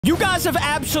You guys have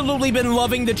absolutely been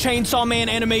loving the Chainsaw Man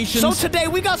animations. So today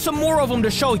we got some more of them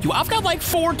to show you. I've got like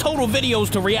 4 total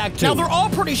videos to react to. Now they're all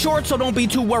pretty short, so don't be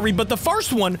too worried. But the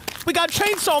first one, we got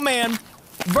Chainsaw Man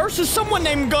versus someone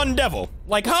named Gun Devil.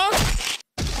 Like, huh?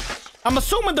 I'm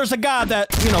assuming there's a guy that,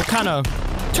 you know, kind of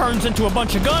turns into a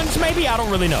bunch of guns, maybe? I don't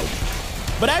really know.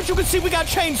 But as you can see, we got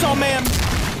Chainsaw Man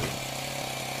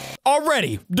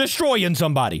already destroying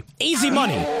somebody. Easy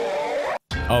money.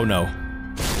 Oh no.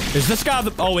 Is this guy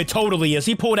the— oh, it totally is.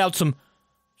 He pulled out some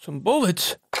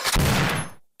bullets.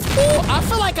 Ooh, I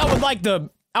feel like I would like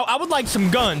I would like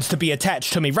some guns to be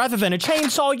attached to me rather than a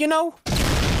chainsaw, you know?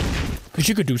 Because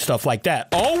you could do stuff like that.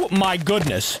 Oh my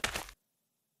goodness.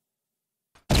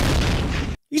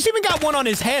 He's even got one on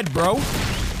his head, bro.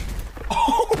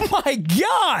 Oh my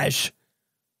gosh.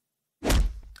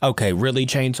 Okay, really,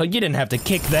 chainsaw? You didn't have to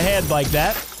kick the head like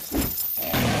that.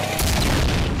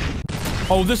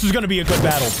 Oh, this is gonna be a good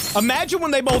battle. Imagine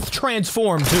when they both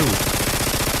transform, too.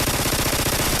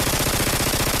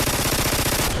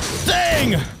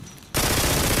 Dang!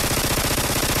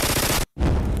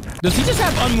 Does he just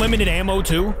have unlimited ammo,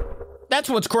 too? That's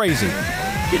what's crazy.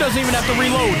 He doesn't even have to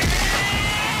reload.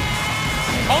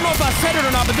 I don't know if I said it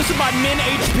or not, but this is by Min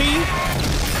HP.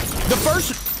 The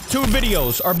first 2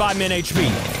 videos are by Min HP.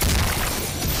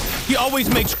 He always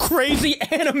makes crazy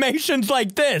animations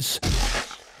like this.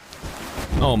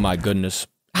 Oh my goodness.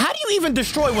 How do you even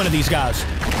destroy one of these guys?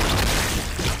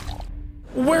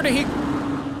 Where did he—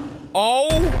 oh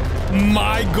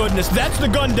my goodness. That's the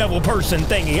Gun Devil person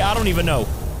thingy. I don't even know.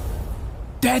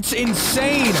 That's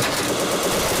insane. Look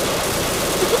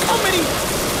how many—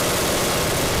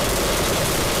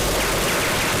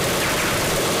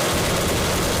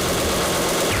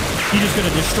 you just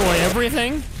gonna destroy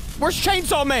everything? Where's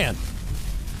Chainsaw Man?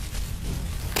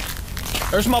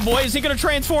 There's my boy. Is he gonna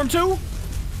transform too?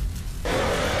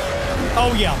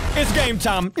 Oh yeah, it's game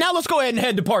time. Now let's go ahead and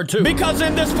head to part 2. Because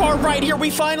in this part right here, we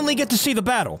finally get to see the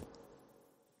battle.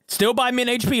 Still by Min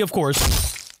HP, of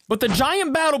course. But the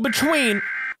giant battle between—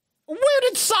 where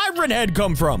did Siren Head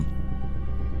come from?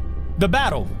 The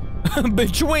battle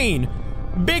between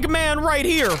big man right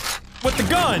here with the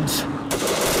guns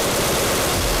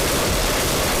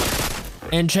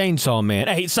and Chainsaw Man.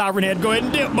 Hey, Siren Head, go ahead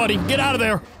and dip, buddy. Get out of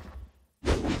there.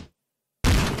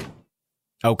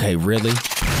 Okay, really?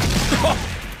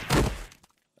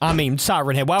 I mean,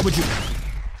 Siren Head, why would you—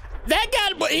 that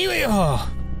guy—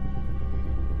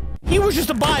 he was just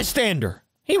a bystander.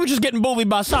 He was just getting bullied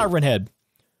by Siren Head.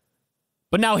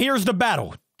 But now here's the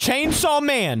battle. Chainsaw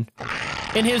Man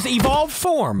in his evolved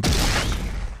form.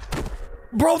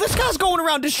 Bro, this guy's going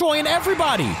around destroying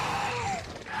everybody.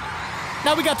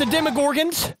 Now we got the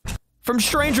Demogorgons from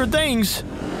Stranger Things.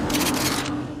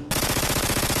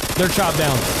 They're chopped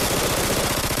down.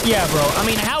 Yeah, bro. I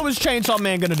mean, how is Chainsaw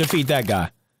Man gonna defeat that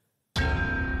guy?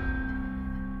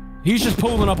 He's just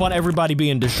pulling up on everybody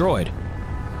being destroyed.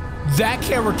 That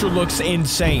character looks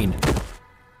insane.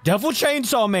 Devil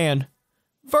Chainsaw Man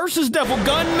versus Devil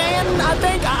Gun Man, I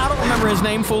think. I don't remember his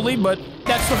name fully, but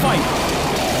that's the fight.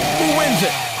 Who wins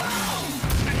it?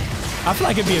 I feel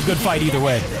like it'd be a good fight either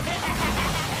way.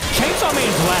 Chainsaw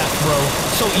Man's laugh, bro.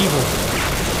 So evil.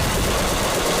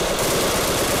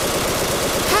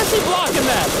 How's he blocking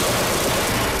that?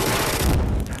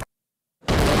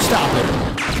 Stop it.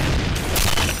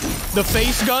 The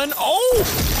face gun? Oh!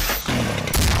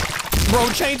 Bro,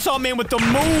 Chainsaw Man with the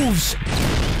moves.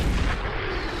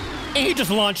 And he just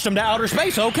launched him to outer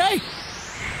space, okay.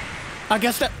 I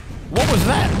guess that— what was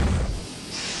that?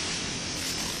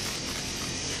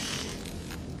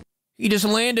 He just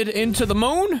landed into the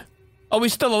moon? Oh,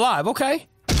 he's still alive, okay.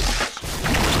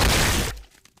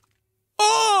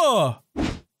 Oh!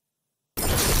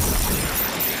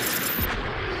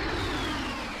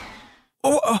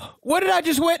 Oh, what did I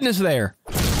just witness there?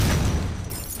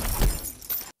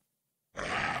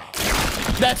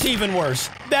 That's even worse.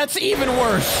 That's even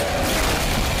worse.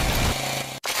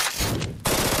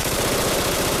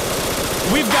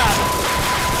 We've got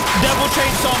Devil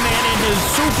Chainsaw Man in his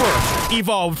super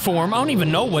evolved form. I don't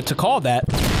even know what to call that.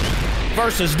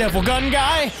 Versus Devil Gun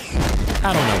Guy.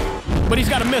 I don't know. But he's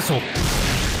got a missile.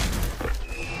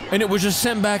 And it was just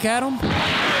sent back at him.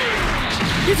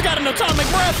 He's got an atomic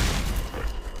breath.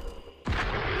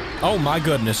 Oh my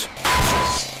goodness.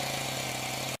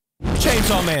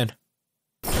 Chainsaw Man.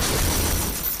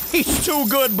 He's too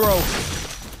good, bro.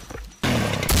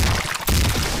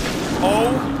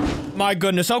 Oh my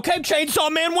goodness. Okay, Chainsaw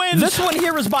Man wins. This one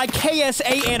here is by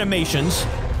KSA Animations.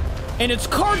 And it's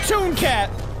Cartoon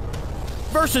Cat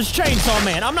versus Chainsaw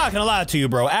Man. I'm not gonna lie to you,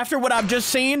 bro. After what I've just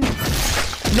seen,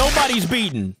 nobody's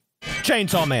beaten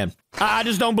Chainsaw Man. I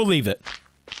just don't believe it.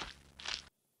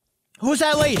 Who's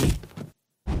that lady?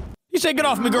 He said, get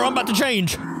off me, girl. I'm about to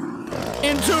change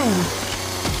into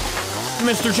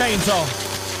Mr. Chainsaw.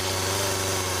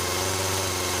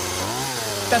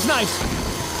 That's nice.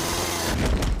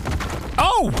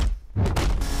 Oh!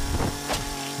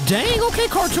 Dang, okay,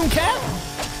 Cartoon Cat.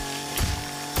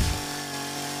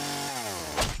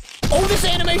 Oh, this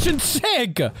animation's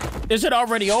sick. Is it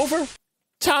already over?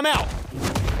 Time out.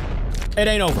 It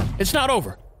ain't over. It's not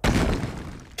over.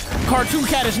 Cartoon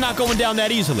Cat is not going down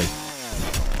that easily.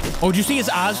 Oh, did you see his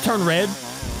eyes turn red?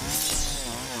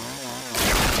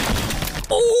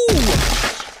 Ooh!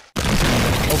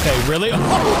 Okay, really?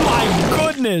 Oh my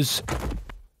goodness!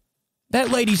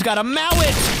 That lady's got a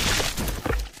mallet!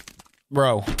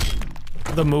 Bro,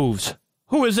 the moves.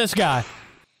 Who is this guy?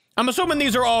 I'm assuming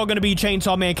these are all gonna be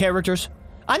Chainsaw Man characters.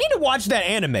 I need to watch that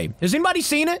anime. Has anybody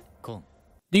seen it? Cool.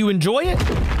 Do you enjoy it?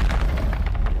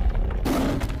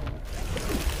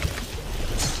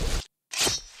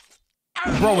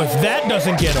 Bro, if that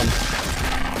doesn't get him.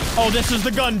 Oh, this is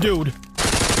the gun dude.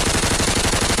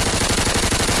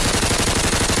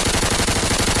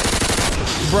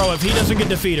 Bro, if he doesn't get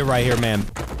defeated right here, man.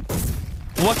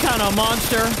 What kind of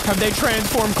monster have they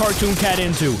transformed Cartoon Cat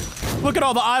into? Look at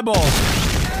all the eyeballs.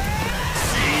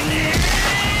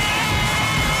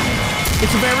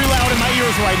 It's very loud in my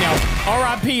ears right now.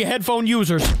 R.I.P. headphone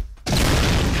users.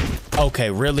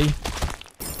 Okay, really?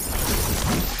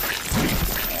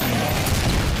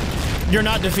 You're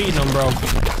not defeating him, bro.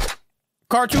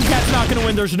 Cartoon Cat's not gonna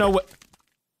win. There's no way.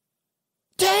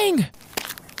 Dang!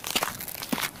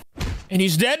 And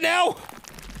he's dead now?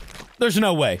 There's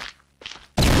no way.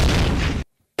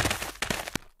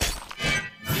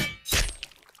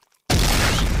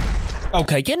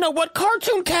 Okay, you know what?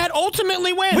 Cartoon Cat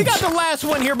ultimately wins. We got the last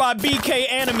one here by BK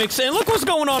Animix, and look what's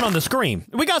going on the screen.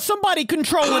 We got somebody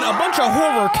controlling a bunch of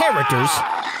horror characters,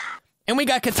 and we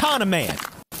got Katana Man.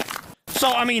 So,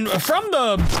 I mean, from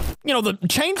the, you know, the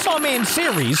Chainsaw Man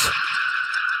series,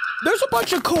 there's a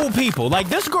bunch of cool people. Like,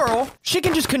 this girl, she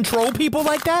can just control people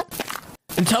like that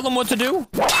and tell them what to do.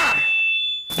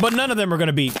 But none of them are going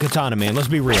to beat Katana Man, let's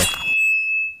be real.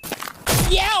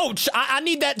 Ouch! I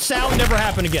need that sound never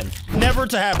happen again. Never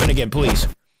to happen again, please.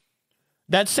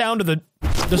 That sound of the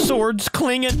swords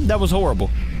clinging, that was horrible.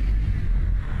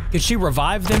 Did she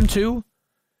revive them too?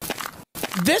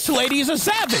 This lady is a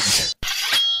savage!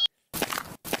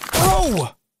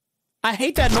 Oh! I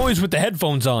hate that noise with the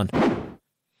headphones on.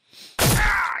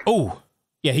 Oh,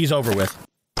 yeah, he's over with.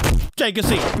 Take a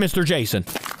seat, Mr. Jason.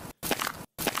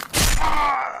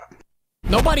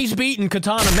 Nobody's beating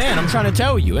Katana Man, I'm trying to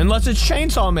tell you. Unless it's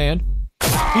Chainsaw Man.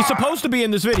 He's supposed to be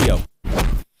in this video.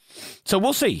 So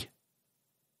we'll see.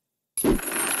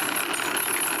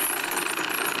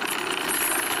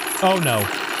 Oh no.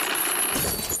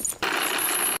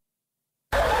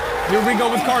 Here we go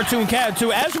with Cartoon Cat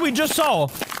too. As we just saw,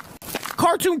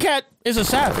 Cartoon Cat is a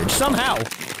savage, somehow.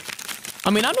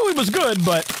 I mean, I knew he was good,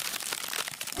 but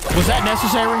was that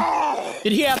necessary?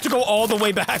 Did he have to go all the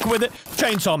way back with it?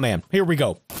 Chainsaw Man, here we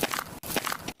go.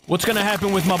 What's gonna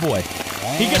happen with my boy?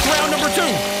 He gets round number 2.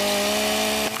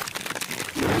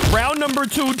 Round number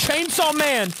 2, Chainsaw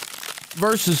Man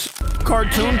versus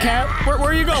Cartoon Cat. Where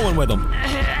are you going with him?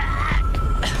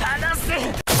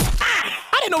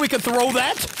 I didn't know he could throw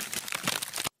that.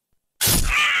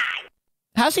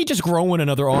 How's he just growing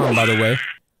another arm, by the way?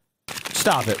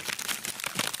 Stop it.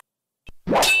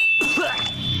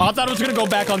 Oh, I thought it was gonna go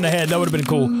back on the head. That would have been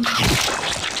cool.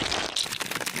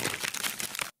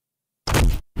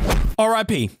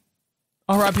 R.I.P.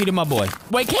 R.I.P. to my boy.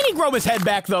 Wait, can he grow his head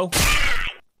back, though?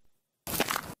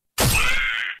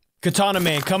 Katana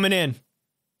Man coming in.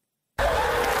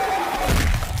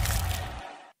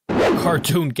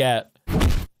 Cartoon Cat.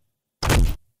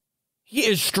 He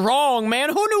is strong, man.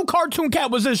 Who knew Cartoon Cat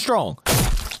was this strong?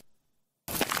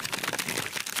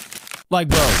 Like,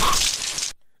 bro.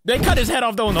 They cut his head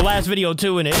off, though, in the last video,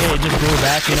 too, and it just grew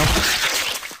back, you know?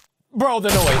 Bro, the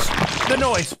noise. The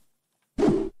noise.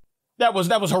 That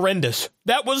was horrendous.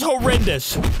 That was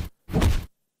horrendous.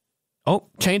 Oh,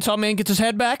 Chainsaw Man gets his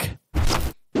head back.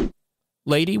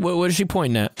 Lady, what is she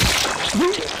pointing at?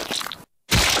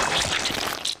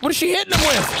 What is she hitting him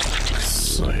with?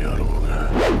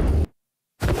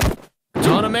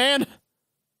 Katana Man?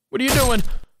 What are you doing?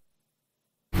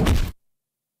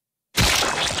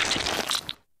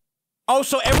 Oh,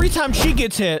 so every time she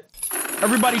gets hit,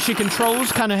 everybody she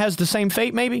controls kind of has the same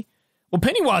fate, maybe? Well,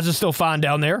 Pennywise is still fine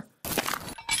down there.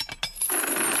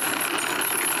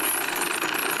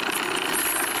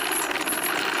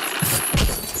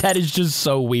 That is just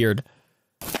so weird.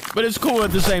 But it's cool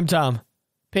at the same time.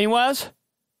 Pennywise?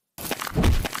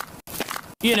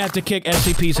 You didn't have to kick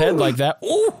SCP's head like that.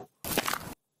 Ooh!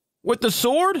 With the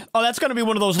sword? Oh, that's gonna be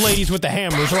one of those ladies with the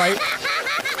hammers, right?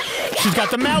 She's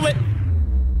got the mallet.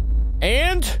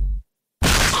 And...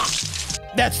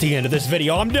 that's the end of this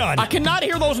video. I'm done. I cannot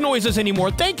hear those noises anymore.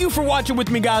 Thank you for watching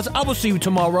with me, guys. I will see you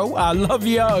tomorrow. I love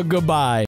ya. Goodbye.